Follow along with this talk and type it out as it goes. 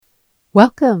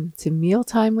Welcome to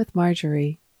Mealtime with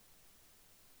Marjorie.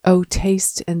 Oh,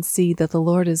 taste and see that the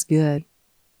Lord is good.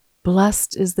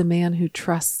 Blessed is the man who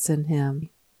trusts in him.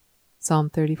 Psalm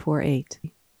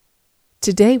 34:8.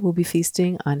 Today we'll be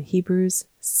feasting on Hebrews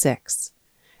 6.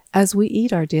 As we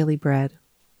eat our daily bread,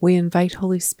 we invite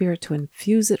Holy Spirit to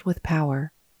infuse it with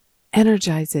power,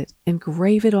 energize it,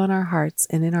 engrave it on our hearts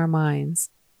and in our minds.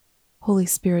 Holy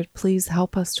Spirit, please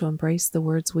help us to embrace the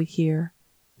words we hear,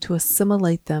 to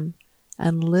assimilate them,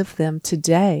 and live them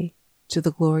today to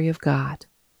the glory of God.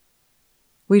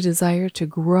 We desire to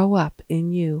grow up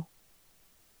in you.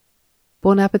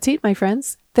 Bon appetit, my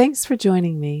friends. Thanks for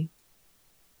joining me.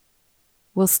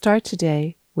 We'll start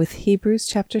today with Hebrews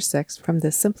chapter 6 from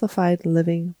the Simplified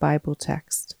Living Bible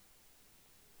text.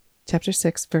 Chapter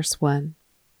 6, verse 1.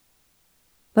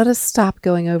 Let us stop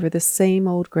going over the same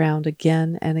old ground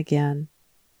again and again.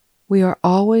 We are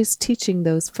always teaching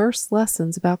those first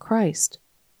lessons about Christ.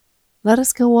 Let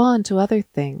us go on to other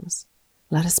things.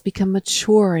 Let us become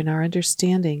mature in our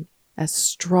understanding, as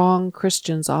strong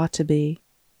Christians ought to be.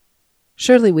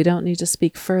 Surely we don't need to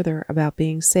speak further about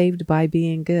being saved by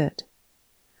being good.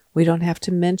 We don't have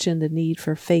to mention the need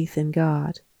for faith in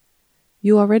God.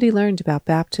 You already learned about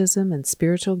baptism and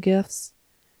spiritual gifts.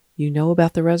 You know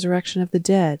about the resurrection of the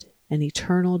dead and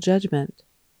eternal judgment.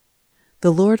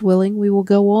 The Lord willing, we will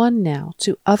go on now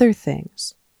to other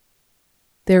things.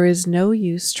 There is no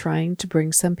use trying to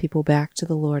bring some people back to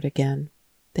the Lord again.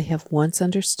 They have once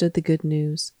understood the good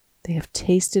news. They have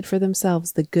tasted for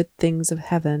themselves the good things of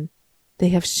heaven. They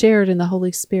have shared in the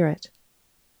Holy Spirit.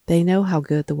 They know how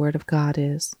good the Word of God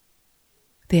is.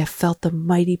 They have felt the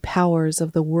mighty powers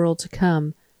of the world to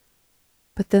come,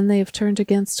 but then they have turned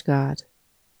against God.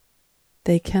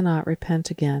 They cannot repent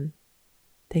again.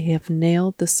 They have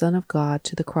nailed the Son of God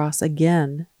to the cross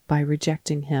again by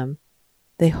rejecting him.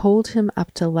 They hold him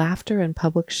up to laughter and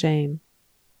public shame.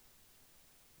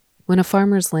 When a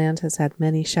farmer's land has had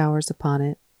many showers upon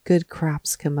it, good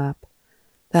crops come up.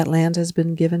 That land has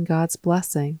been given God's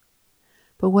blessing.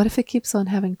 But what if it keeps on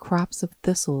having crops of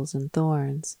thistles and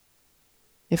thorns?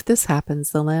 If this happens,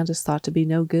 the land is thought to be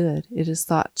no good. It is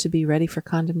thought to be ready for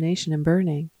condemnation and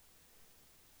burning.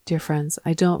 Dear friends,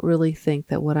 I don't really think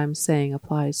that what I'm saying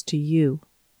applies to you.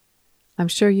 I'm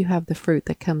sure you have the fruit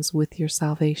that comes with your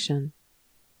salvation.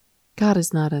 God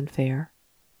is not unfair.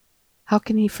 How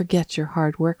can he forget your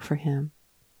hard work for him?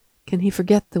 Can he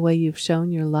forget the way you've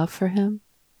shown your love for him?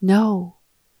 No.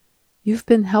 You've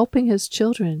been helping his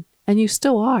children, and you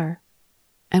still are.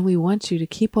 And we want you to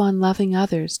keep on loving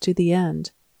others to the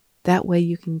end. That way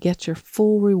you can get your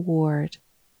full reward.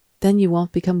 Then you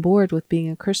won't become bored with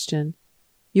being a Christian.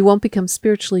 You won't become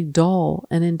spiritually dull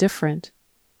and indifferent.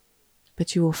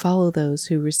 But you will follow those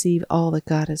who receive all that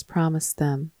God has promised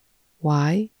them.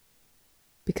 Why?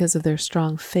 Because of their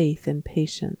strong faith and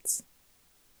patience.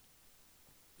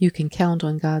 You can count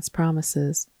on God's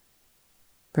promises.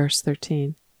 Verse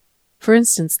 13. For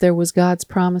instance, there was God's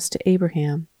promise to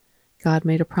Abraham. God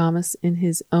made a promise in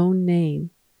his own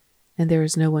name, and there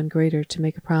is no one greater to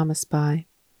make a promise by.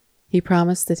 He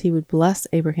promised that he would bless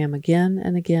Abraham again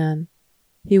and again.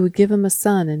 He would give him a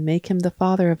son and make him the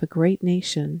father of a great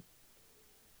nation.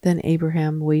 Then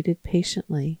Abraham waited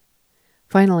patiently.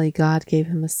 Finally, God gave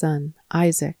him a son,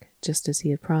 Isaac, just as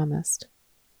he had promised.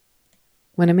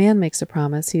 When a man makes a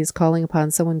promise, he is calling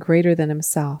upon someone greater than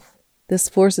himself. This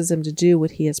forces him to do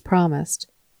what he has promised.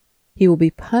 He will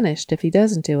be punished if he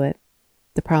doesn't do it.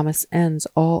 The promise ends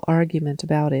all argument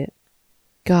about it.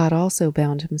 God also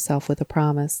bound himself with a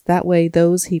promise. That way,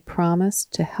 those he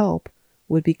promised to help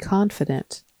would be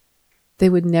confident. They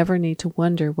would never need to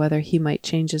wonder whether he might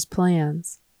change his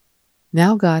plans.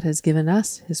 Now God has given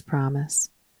us his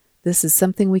promise. This is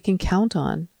something we can count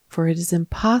on, for it is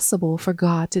impossible for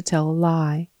God to tell a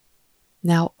lie.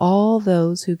 Now all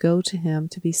those who go to him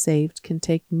to be saved can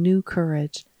take new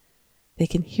courage. They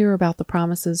can hear about the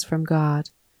promises from God,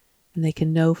 and they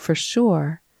can know for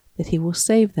sure that he will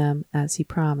save them as he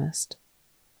promised.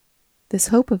 This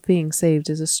hope of being saved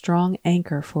is a strong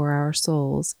anchor for our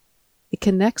souls. It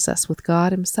connects us with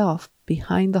God himself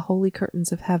behind the holy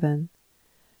curtains of heaven.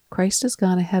 Christ has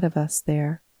gone ahead of us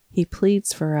there. He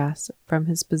pleads for us from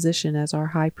his position as our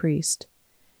high priest.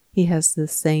 He has the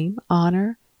same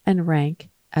honor and rank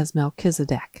as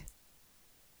Melchizedek.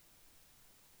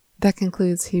 That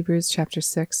concludes Hebrews chapter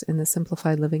 6 in the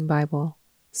Simplified Living Bible.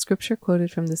 Scripture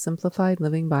quoted from the Simplified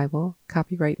Living Bible,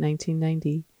 copyright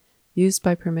 1990, used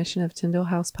by permission of Tyndale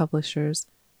House Publishers,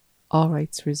 all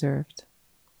rights reserved.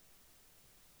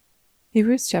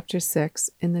 Hebrews chapter 6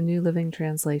 in the New Living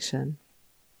Translation.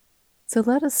 So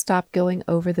let us stop going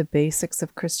over the basics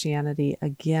of Christianity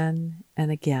again and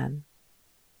again.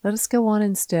 Let us go on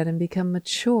instead and become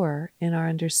mature in our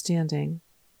understanding.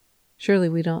 Surely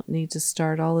we don't need to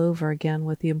start all over again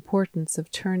with the importance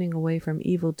of turning away from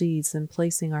evil deeds and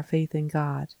placing our faith in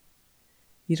God.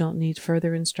 You don't need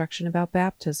further instruction about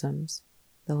baptisms,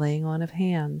 the laying on of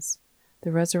hands,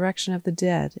 the resurrection of the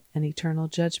dead, and eternal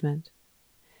judgment.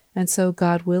 And so,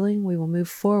 God willing, we will move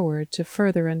forward to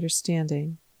further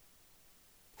understanding.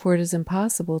 For it is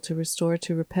impossible to restore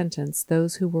to repentance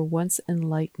those who were once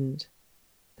enlightened,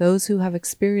 those who have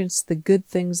experienced the good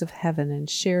things of heaven and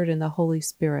shared in the Holy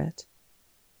Spirit,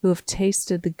 who have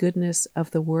tasted the goodness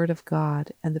of the Word of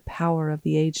God and the power of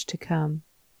the age to come,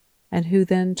 and who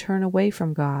then turn away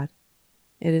from God.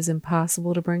 It is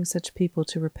impossible to bring such people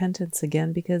to repentance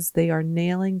again because they are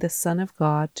nailing the Son of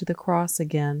God to the cross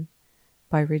again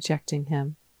by rejecting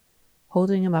Him,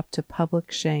 holding Him up to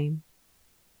public shame.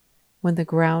 When the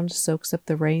ground soaks up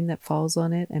the rain that falls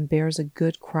on it and bears a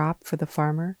good crop for the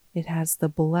farmer, it has the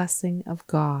blessing of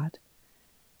God.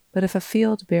 But if a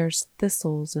field bears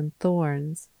thistles and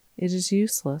thorns, it is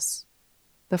useless.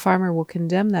 The farmer will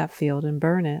condemn that field and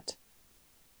burn it.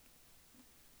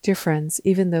 Dear friends,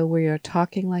 even though we are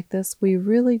talking like this, we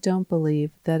really don't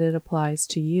believe that it applies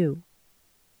to you.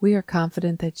 We are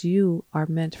confident that you are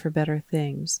meant for better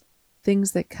things,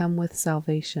 things that come with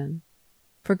salvation.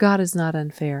 For God is not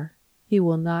unfair. He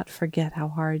will not forget how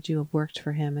hard you have worked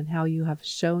for Him and how you have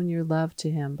shown your love to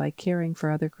Him by caring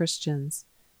for other Christians,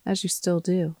 as you still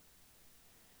do.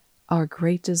 Our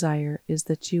great desire is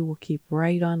that you will keep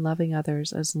right on loving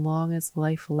others as long as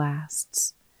life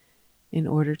lasts, in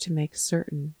order to make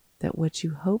certain that what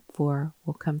you hope for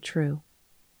will come true.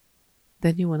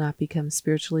 Then you will not become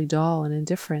spiritually dull and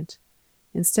indifferent.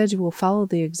 Instead, you will follow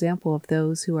the example of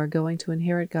those who are going to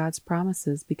inherit God's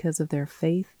promises because of their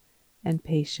faith and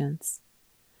patience.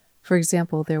 For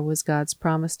example, there was God's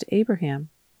promise to Abraham.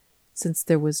 Since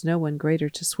there was no one greater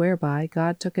to swear by,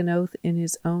 God took an oath in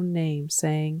His own name,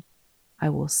 saying, I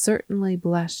will certainly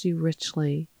bless you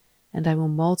richly, and I will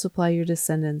multiply your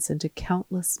descendants into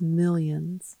countless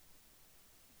millions.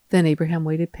 Then Abraham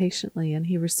waited patiently, and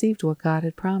he received what God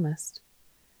had promised.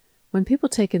 When people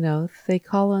take an oath, they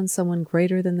call on someone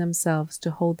greater than themselves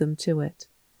to hold them to it,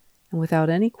 and without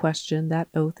any question, that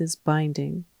oath is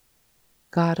binding.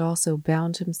 God also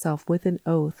bound Himself with an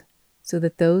oath so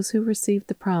that those who received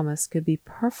the promise could be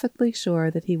perfectly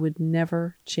sure that He would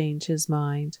never change His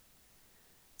mind.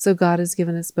 So God has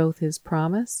given us both His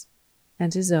promise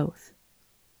and His oath.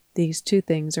 These two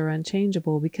things are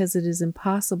unchangeable because it is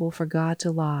impossible for God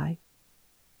to lie.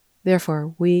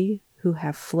 Therefore, we who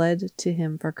have fled to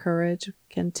Him for courage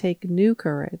can take new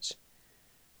courage,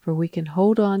 for we can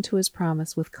hold on to His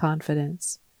promise with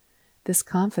confidence. This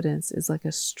confidence is like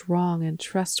a strong and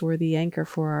trustworthy anchor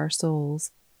for our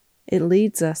souls. It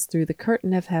leads us through the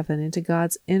curtain of heaven into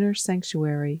God's inner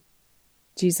sanctuary.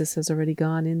 Jesus has already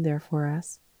gone in there for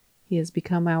us. He has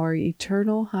become our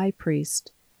eternal high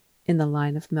priest in the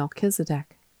line of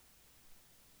Melchizedek.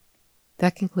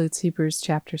 That concludes Hebrews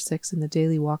chapter 6 in the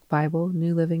Daily Walk Bible,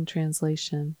 New Living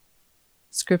Translation.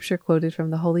 Scripture quoted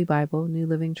from the Holy Bible, New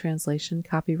Living Translation,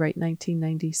 copyright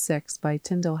 1996 by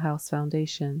Tyndale House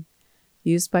Foundation.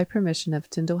 Used by permission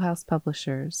of Tyndale House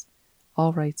Publishers.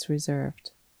 All rights reserved.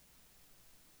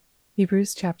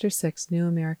 Hebrews chapter 6, New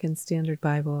American Standard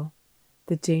Bible.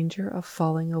 The danger of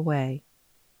falling away.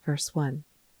 Verse 1.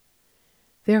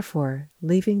 Therefore,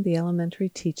 leaving the elementary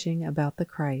teaching about the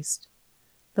Christ,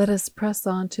 let us press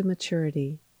on to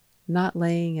maturity, not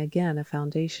laying again a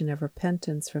foundation of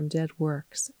repentance from dead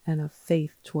works and of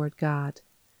faith toward God,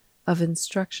 of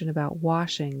instruction about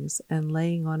washings and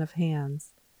laying on of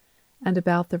hands, and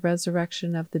about the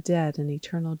resurrection of the dead and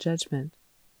eternal judgment.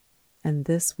 And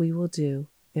this we will do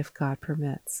if God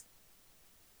permits.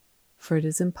 For it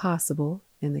is impossible,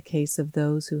 in the case of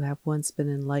those who have once been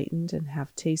enlightened and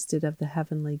have tasted of the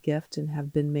heavenly gift and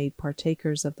have been made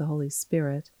partakers of the Holy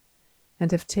Spirit,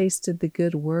 and have tasted the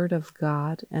good word of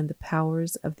God and the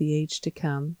powers of the age to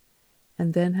come,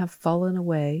 and then have fallen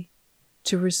away,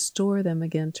 to restore them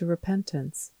again to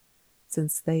repentance,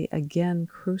 since they again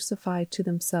crucified to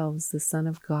themselves the Son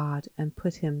of God and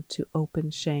put Him to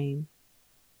open shame.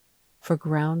 For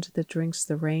ground that drinks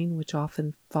the rain which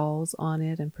often falls on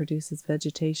it and produces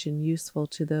vegetation useful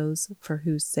to those for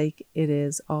whose sake it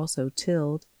is also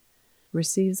tilled,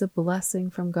 receives a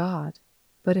blessing from God.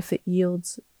 But if it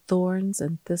yields thorns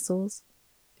and thistles,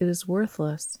 it is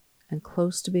worthless and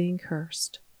close to being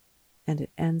cursed, and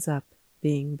it ends up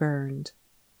being burned.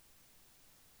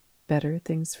 Better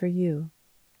things for you.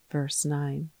 Verse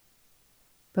 9.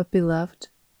 But beloved,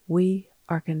 we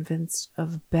are convinced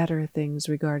of better things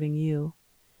regarding you,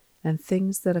 and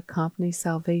things that accompany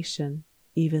salvation,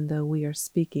 even though we are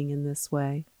speaking in this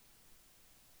way.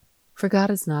 For God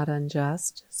is not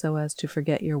unjust, so as to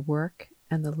forget your work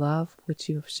and the love which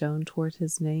you have shown toward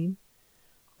his name,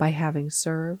 by having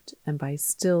served and by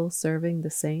still serving the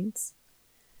saints.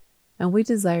 And we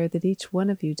desire that each one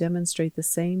of you demonstrate the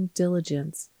same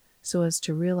diligence, so as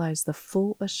to realize the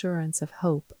full assurance of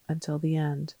hope until the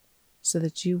end, so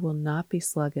that you will not be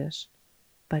sluggish,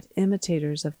 but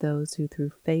imitators of those who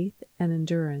through faith and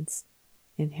endurance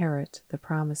inherit the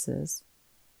promises.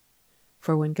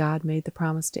 For when God made the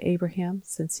promise to Abraham,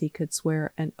 since he could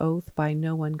swear an oath by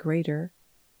no one greater,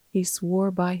 he swore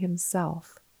by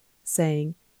himself,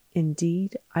 saying,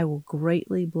 "Indeed, I will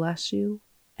greatly bless you,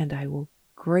 and I will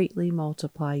greatly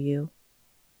multiply you."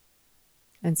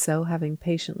 And so, having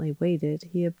patiently waited,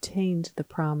 he obtained the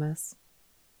promise.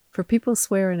 For people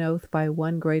swear an oath by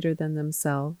one greater than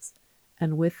themselves,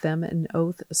 and with them an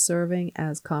oath serving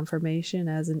as confirmation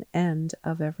as an end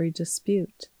of every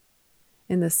dispute.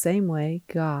 In the same way,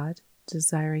 God,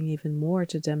 desiring even more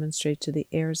to demonstrate to the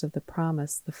heirs of the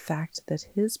promise the fact that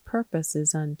his purpose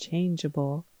is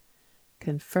unchangeable,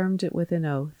 confirmed it with an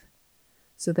oath,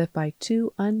 so that by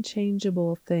two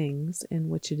unchangeable things in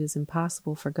which it is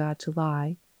impossible for God to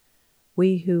lie,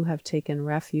 we who have taken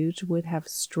refuge would have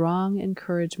strong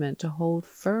encouragement to hold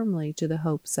firmly to the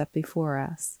hope set before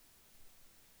us.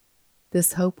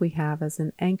 This hope we have as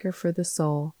an anchor for the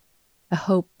soul, a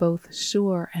hope both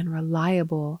sure and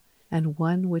reliable, and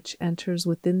one which enters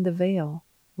within the veil,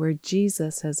 where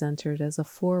Jesus has entered as a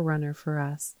forerunner for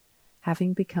us,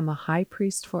 having become a high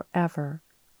priest forever,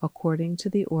 according to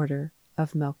the order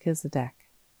of Melchizedek.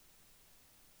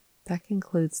 That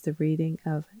concludes the reading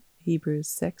of Hebrews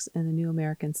 6 in the New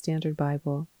American Standard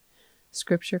Bible.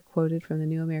 Scripture quoted from the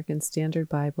New American Standard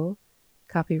Bible,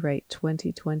 copyright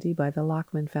 2020 by the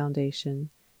Lockman Foundation,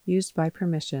 used by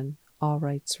permission, all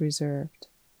rights reserved.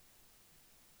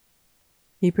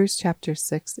 Hebrews chapter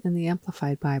 6 in the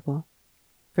Amplified Bible,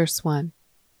 verse 1.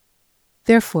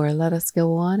 Therefore, let us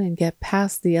go on and get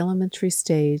past the elementary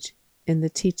stage in the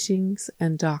teachings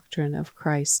and doctrine of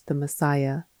Christ the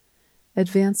Messiah,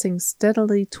 advancing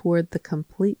steadily toward the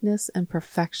completeness and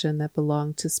perfection that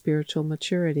belong to spiritual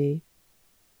maturity.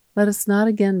 Let us not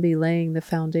again be laying the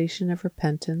foundation of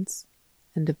repentance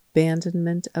and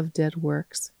abandonment of dead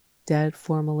works, dead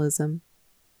formalism,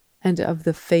 and of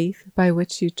the faith by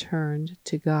which you turned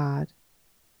to God,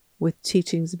 with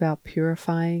teachings about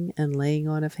purifying and laying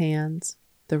on of hands,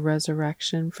 the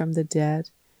resurrection from the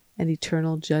dead, and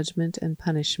eternal judgment and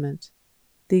punishment.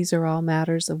 These are all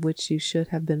matters of which you should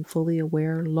have been fully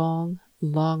aware long,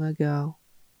 long ago.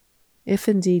 If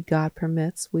indeed God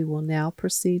permits, we will now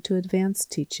proceed to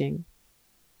advanced teaching.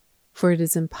 For it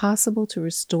is impossible to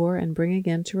restore and bring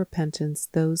again to repentance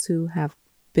those who have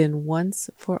been once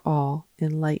for all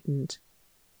enlightened,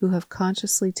 who have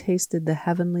consciously tasted the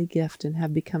heavenly gift and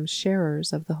have become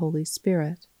sharers of the Holy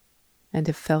Spirit, and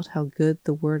have felt how good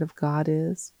the Word of God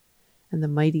is, and the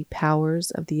mighty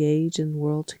powers of the age and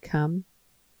world to come.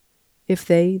 If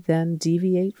they then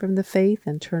deviate from the faith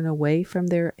and turn away from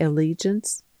their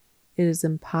allegiance, it is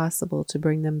impossible to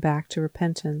bring them back to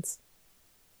repentance.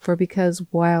 For because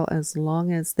while as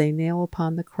long as they nail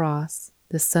upon the cross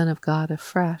the Son of God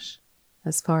afresh,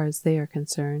 as far as they are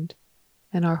concerned,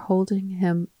 and are holding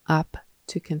him up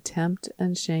to contempt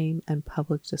and shame and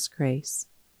public disgrace.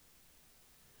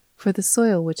 For the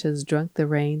soil which has drunk the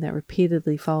rain that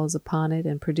repeatedly falls upon it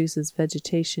and produces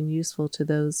vegetation useful to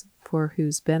those for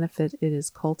whose benefit it is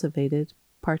cultivated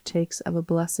partakes of a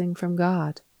blessing from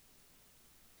God.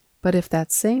 But if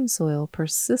that same soil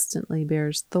persistently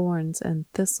bears thorns and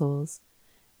thistles,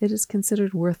 it is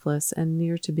considered worthless and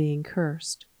near to being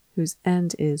cursed, whose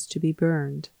end is to be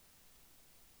burned.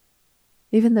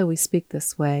 Even though we speak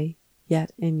this way,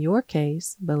 yet in your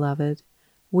case, beloved,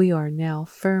 we are now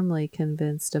firmly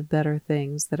convinced of better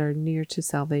things that are near to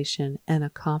salvation and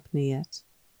accompany it.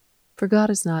 For God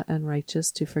is not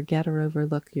unrighteous to forget or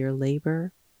overlook your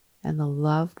labor and the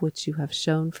love which you have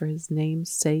shown for his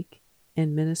name's sake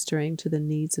in ministering to the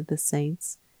needs of the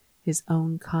saints, his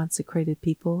own consecrated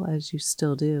people, as you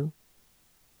still do.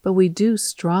 But we do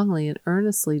strongly and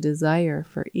earnestly desire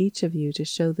for each of you to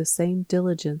show the same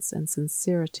diligence and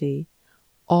sincerity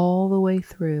all the way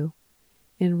through,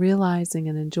 in realizing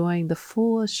and enjoying the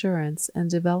full assurance and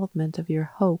development of your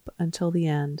hope until the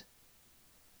end,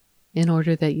 in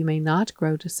order that you may not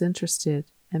grow disinterested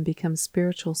and become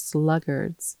spiritual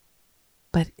sluggards,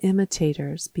 but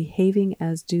imitators, behaving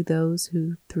as do those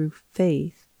who, through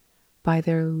faith, by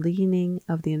their leaning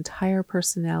of the entire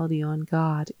personality on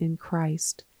God in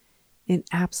Christ, in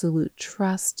absolute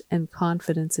trust and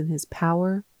confidence in his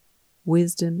power,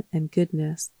 wisdom, and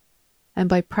goodness, and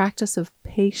by practice of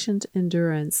patient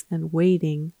endurance and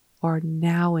waiting are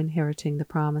now inheriting the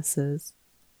promises.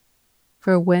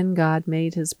 For when God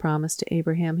made his promise to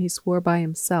Abraham, he swore by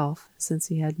himself, since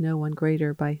he had no one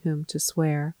greater by whom to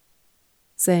swear,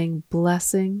 saying,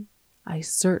 "Blessing, I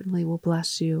certainly will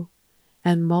bless you,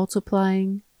 and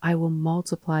multiplying, I will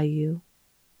multiply you."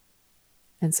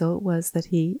 And so it was that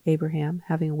he, Abraham,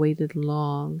 having waited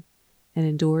long and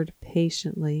endured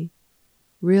patiently,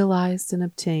 realized and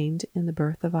obtained in the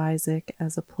birth of Isaac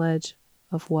as a pledge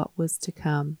of what was to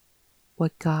come,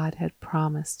 what God had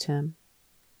promised him.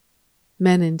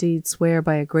 Men indeed swear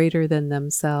by a greater than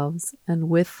themselves, and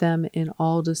with them in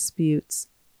all disputes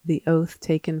the oath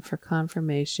taken for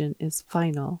confirmation is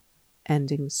final,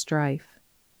 ending strife.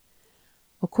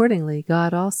 Accordingly,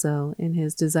 God also, in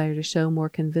his desire to show more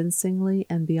convincingly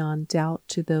and beyond doubt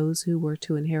to those who were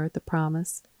to inherit the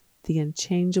promise the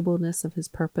unchangeableness of his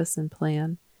purpose and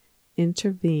plan,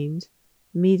 intervened,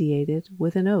 mediated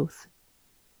with an oath.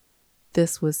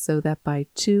 This was so that by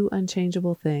two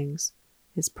unchangeable things,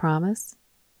 his promise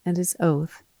and his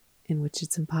oath, in which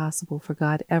it's impossible for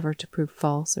God ever to prove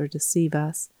false or deceive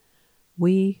us,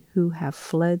 we who have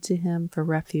fled to him for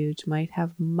refuge might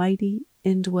have mighty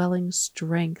indwelling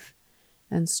strength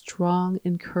and strong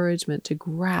encouragement to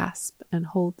grasp and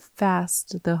hold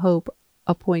fast the hope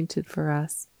appointed for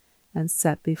us and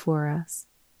set before us.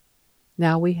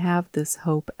 Now we have this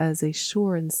hope as a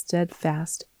sure and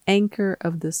steadfast anchor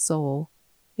of the soul.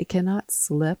 It cannot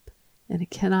slip, and it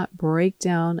cannot break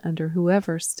down under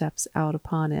whoever steps out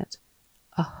upon it.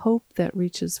 A hope that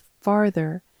reaches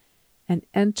farther and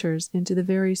enters into the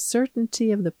very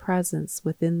certainty of the presence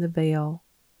within the veil,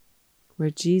 where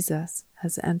Jesus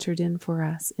has entered in for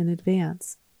us in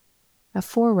advance, a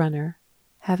forerunner,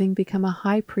 having become a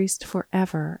high priest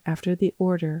forever after the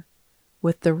order,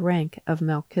 with the rank of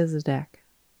Melchizedek.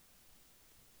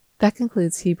 That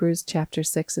concludes Hebrews chapter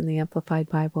 6 in the Amplified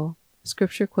Bible.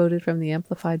 Scripture quoted from the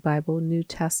Amplified Bible, New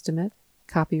Testament,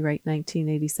 copyright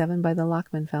 1987 by the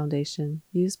Lockman Foundation,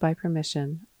 used by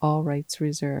permission, all rights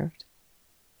reserved.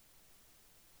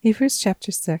 Hebrews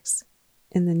chapter 6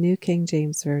 in the New King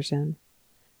James Version.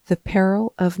 The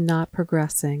peril of not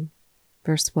progressing.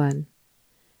 Verse 1.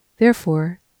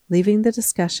 Therefore, leaving the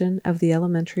discussion of the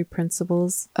elementary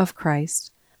principles of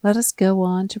Christ, let us go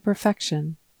on to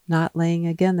perfection, not laying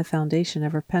again the foundation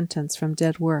of repentance from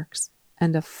dead works,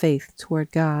 and of faith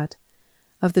toward God,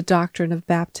 of the doctrine of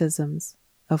baptisms,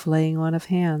 of laying on of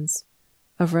hands,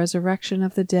 of resurrection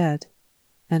of the dead,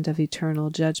 and of eternal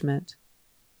judgment.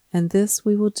 And this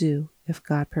we will do if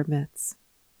God permits.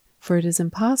 For it is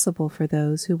impossible for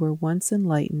those who were once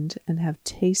enlightened and have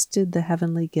tasted the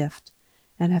heavenly gift,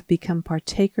 and have become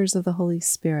partakers of the Holy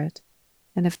Spirit,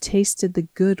 and have tasted the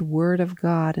good word of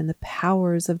God and the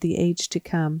powers of the age to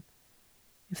come,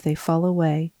 if they fall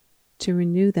away, to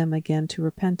renew them again to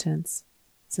repentance,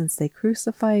 since they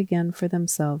crucify again for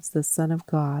themselves the Son of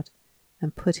God,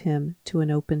 and put him to an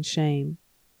open shame.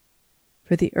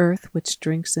 For the earth which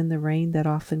drinks in the rain that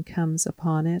often comes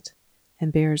upon it,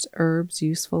 and bears herbs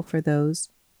useful for those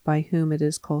by whom it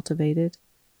is cultivated,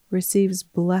 receives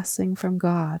blessing from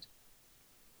God.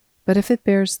 But if it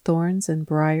bears thorns and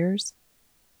briars,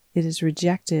 it is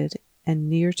rejected and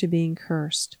near to being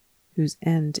cursed, whose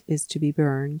end is to be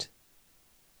burned.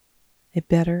 A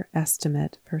better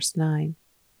estimate, verse 9.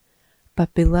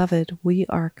 But, beloved, we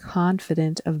are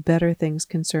confident of better things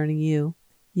concerning you,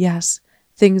 yes,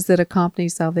 things that accompany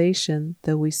salvation,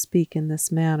 though we speak in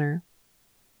this manner.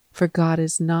 For God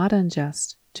is not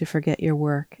unjust to forget your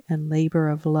work and labor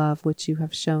of love which you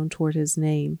have shown toward his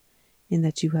name, in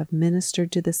that you have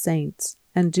ministered to the saints,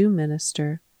 and do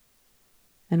minister.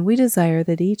 And we desire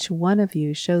that each one of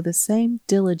you show the same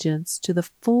diligence to the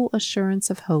full assurance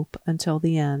of hope until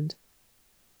the end,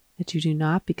 that you do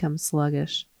not become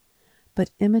sluggish,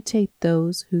 but imitate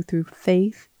those who through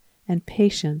faith and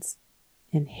patience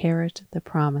inherit the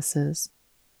promises.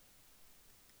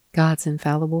 God's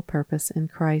infallible purpose in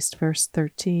Christ, verse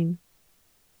 13.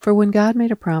 For when God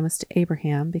made a promise to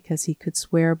Abraham, because he could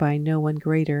swear by no one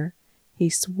greater, he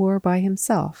swore by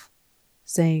himself,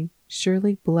 saying,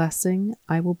 Surely blessing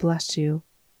I will bless you,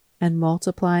 and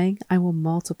multiplying I will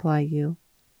multiply you.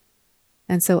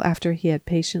 And so after he had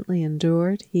patiently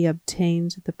endured, he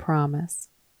obtained the promise.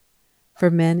 For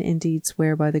men indeed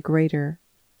swear by the greater,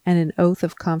 and an oath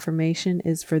of confirmation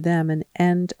is for them an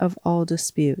end of all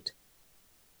dispute.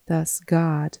 Thus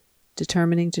God,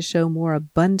 determining to show more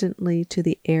abundantly to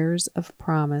the heirs of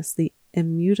promise the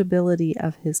immutability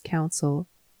of his counsel,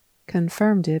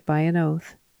 confirmed it by an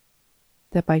oath,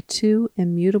 that by two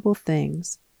immutable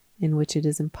things, in which it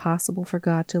is impossible for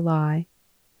God to lie,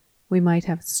 we might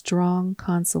have strong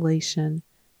consolation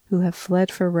who have fled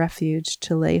for refuge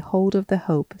to lay hold of the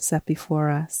hope set before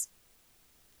us.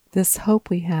 This hope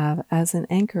we have as an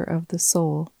anchor of the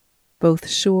soul, both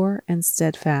sure and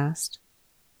steadfast,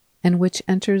 and which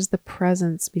enters the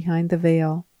presence behind the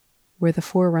veil, where the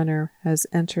forerunner has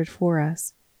entered for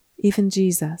us, even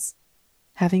Jesus,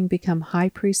 having become high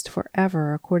priest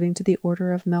forever according to the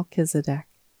order of Melchizedek.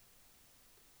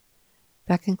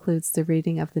 That concludes the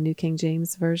reading of the New King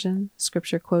James Version.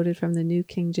 Scripture quoted from the New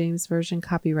King James Version,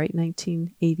 copyright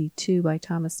 1982 by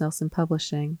Thomas Nelson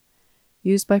Publishing.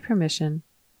 Used by permission,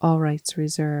 all rights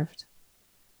reserved.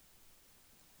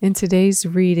 In today's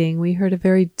reading, we heard a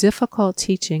very difficult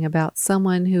teaching about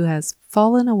someone who has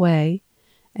fallen away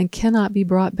and cannot be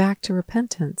brought back to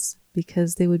repentance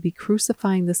because they would be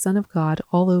crucifying the Son of God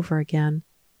all over again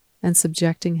and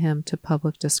subjecting him to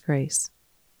public disgrace.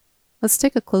 Let's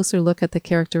take a closer look at the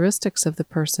characteristics of the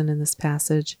person in this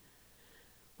passage.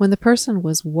 When the person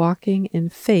was walking in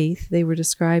faith, they were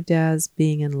described as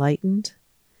being enlightened.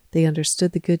 They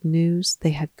understood the good news. They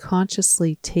had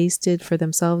consciously tasted for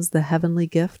themselves the heavenly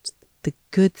gift, the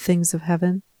good things of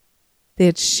heaven. They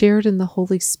had shared in the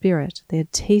Holy Spirit. They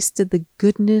had tasted the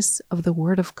goodness of the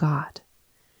Word of God.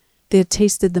 They had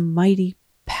tasted the mighty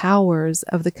powers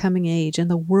of the coming age and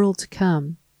the world to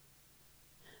come.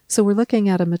 So we're looking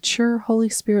at a mature, Holy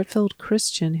Spirit-filled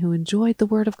Christian who enjoyed the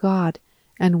Word of God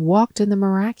and walked in the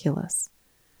miraculous.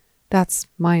 That's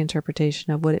my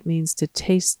interpretation of what it means to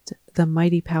taste the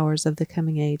mighty powers of the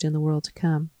coming age and the world to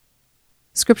come.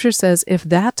 Scripture says if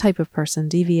that type of person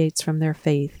deviates from their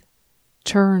faith,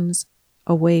 turns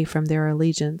away from their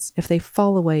allegiance, if they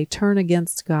fall away, turn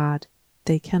against God,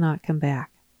 they cannot come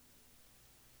back.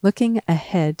 Looking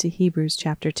ahead to Hebrews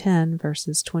chapter 10,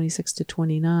 verses 26 to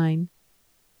 29,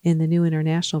 in the New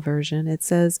International Version, it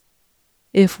says,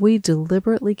 if we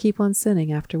deliberately keep on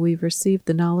sinning after we've received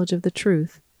the knowledge of the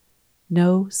truth,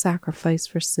 no sacrifice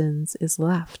for sins is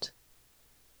left,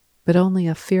 but only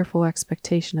a fearful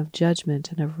expectation of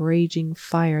judgment and of raging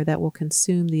fire that will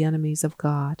consume the enemies of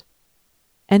God.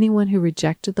 Anyone who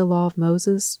rejected the law of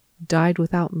Moses died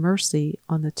without mercy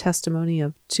on the testimony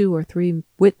of 2 or 3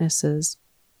 witnesses.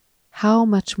 How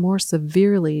much more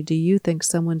severely do you think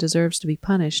someone deserves to be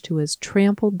punished who has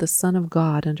trampled the Son of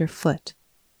God underfoot,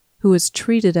 who has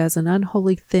treated as an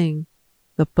unholy thing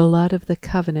the blood of the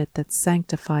covenant that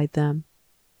sanctified them,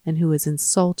 and who has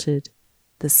insulted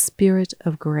the Spirit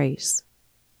of grace?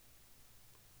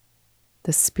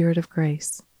 The Spirit of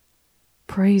grace.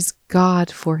 Praise God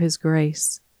for His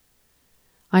grace.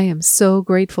 I am so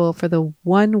grateful for the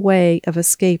one way of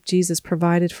escape Jesus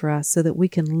provided for us so that we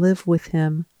can live with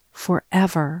Him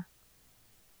forever.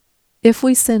 If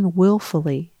we sin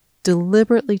willfully,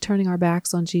 deliberately turning our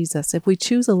backs on Jesus, if we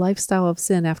choose a lifestyle of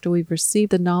sin after we've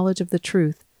received the knowledge of the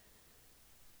truth,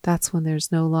 that's when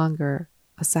there's no longer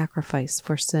a sacrifice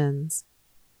for sins.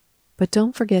 But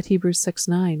don't forget Hebrews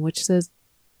 6:9, which says,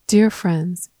 dear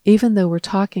friends, even though we're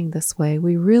talking this way,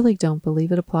 we really don't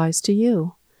believe it applies to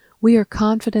you. We are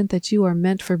confident that you are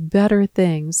meant for better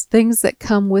things, things that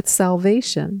come with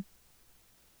salvation.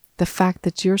 The fact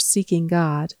that you're seeking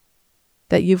God,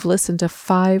 that you've listened to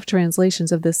 5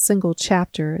 translations of this single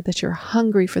chapter, that you're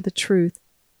hungry for the truth,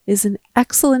 is an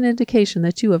excellent indication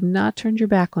that you have not turned your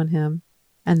back on Him,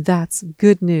 and that's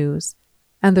good news.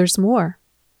 And there's more.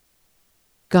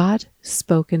 God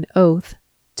spoke an oath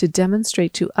to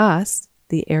demonstrate to us,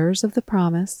 the heirs of the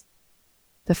promise,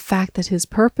 the fact that His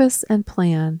purpose and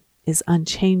plan is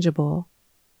unchangeable.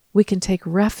 We can take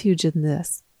refuge in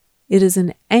this. It is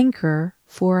an anchor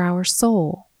for our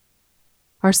soul.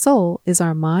 Our soul is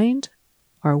our mind,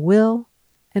 our will,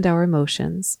 and our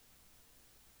emotions.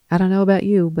 I don't know about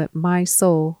you, but my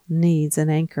soul needs an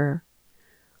anchor.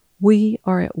 We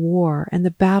are at war, and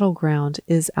the battleground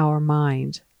is our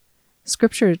mind.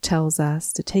 Scripture tells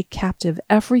us to take captive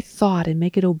every thought and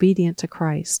make it obedient to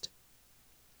Christ.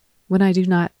 When I do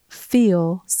not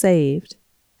feel saved,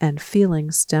 and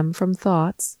feelings stem from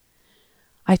thoughts,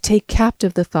 I take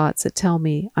captive the thoughts that tell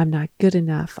me I'm not good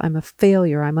enough, I'm a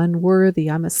failure, I'm unworthy,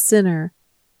 I'm a sinner,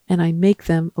 and I make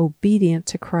them obedient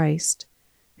to Christ,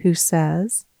 who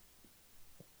says,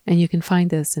 and you can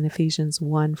find this in Ephesians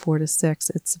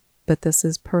 1:4-6, but this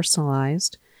is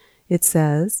personalized. It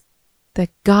says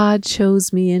that God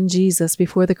chose me in Jesus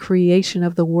before the creation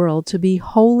of the world to be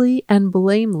holy and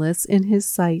blameless in His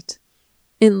sight.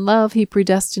 In love, He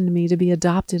predestined me to be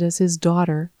adopted as His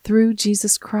daughter through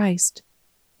Jesus Christ,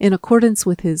 in accordance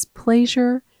with His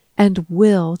pleasure and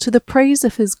will, to the praise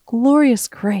of His glorious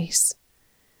grace,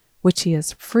 which He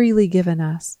has freely given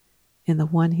us in the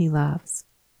one He loves.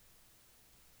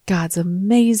 God's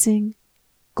amazing,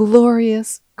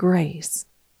 glorious grace.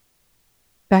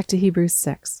 Back to Hebrews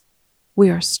 6.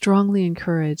 We are strongly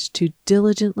encouraged to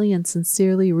diligently and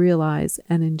sincerely realize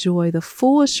and enjoy the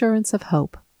full assurance of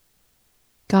hope.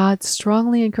 God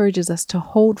strongly encourages us to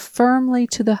hold firmly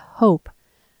to the hope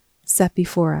set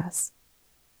before us.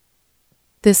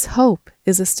 This hope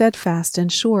is a steadfast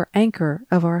and sure anchor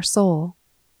of our soul.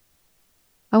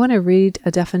 I want to read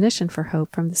a definition for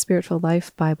hope from the Spiritual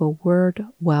Life Bible Word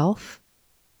Wealth.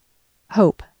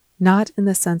 Hope, not in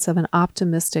the sense of an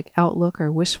optimistic outlook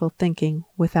or wishful thinking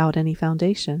without any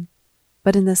foundation,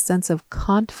 but in the sense of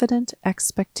confident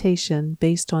expectation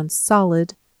based on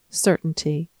solid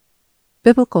certainty.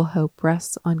 Biblical hope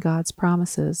rests on God's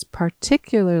promises,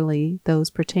 particularly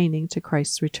those pertaining to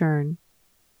Christ's return.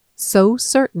 So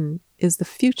certain is the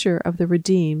future of the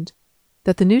redeemed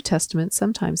that the New Testament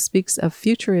sometimes speaks of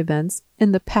future events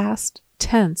in the past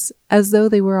tense as though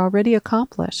they were already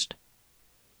accomplished.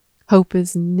 Hope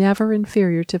is never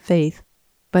inferior to faith,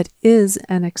 but is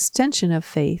an extension of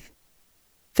faith.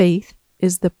 Faith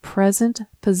is the present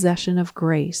possession of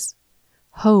grace.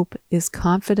 Hope is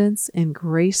confidence in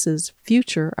grace's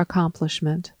future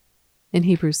accomplishment. In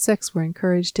Hebrews 6, we're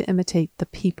encouraged to imitate the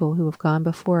people who have gone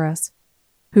before us,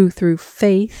 who through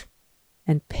faith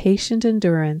and patient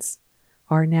endurance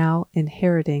are now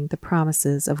inheriting the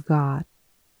promises of God.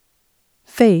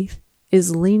 Faith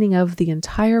is leaning of the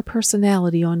entire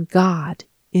personality on God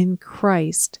in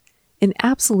Christ, in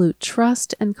absolute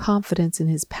trust and confidence in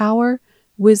His power,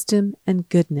 wisdom, and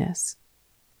goodness.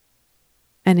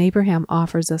 And Abraham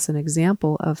offers us an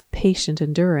example of patient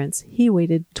endurance. He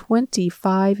waited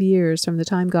 25 years from the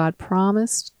time God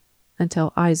promised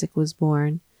until Isaac was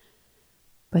born.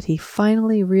 But he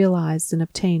finally realized and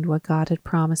obtained what God had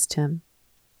promised him.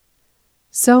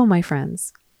 So, my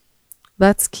friends,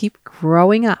 let's keep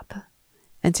growing up.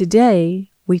 And today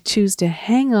we choose to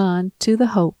hang on to the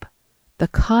hope, the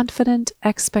confident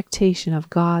expectation of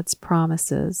God's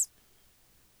promises.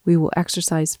 We will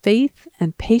exercise faith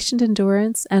and patient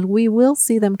endurance, and we will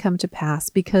see them come to pass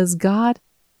because God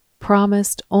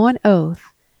promised on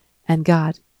oath, and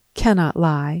God cannot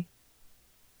lie.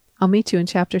 I'll meet you in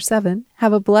chapter 7.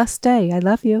 Have a blessed day. I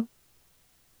love you.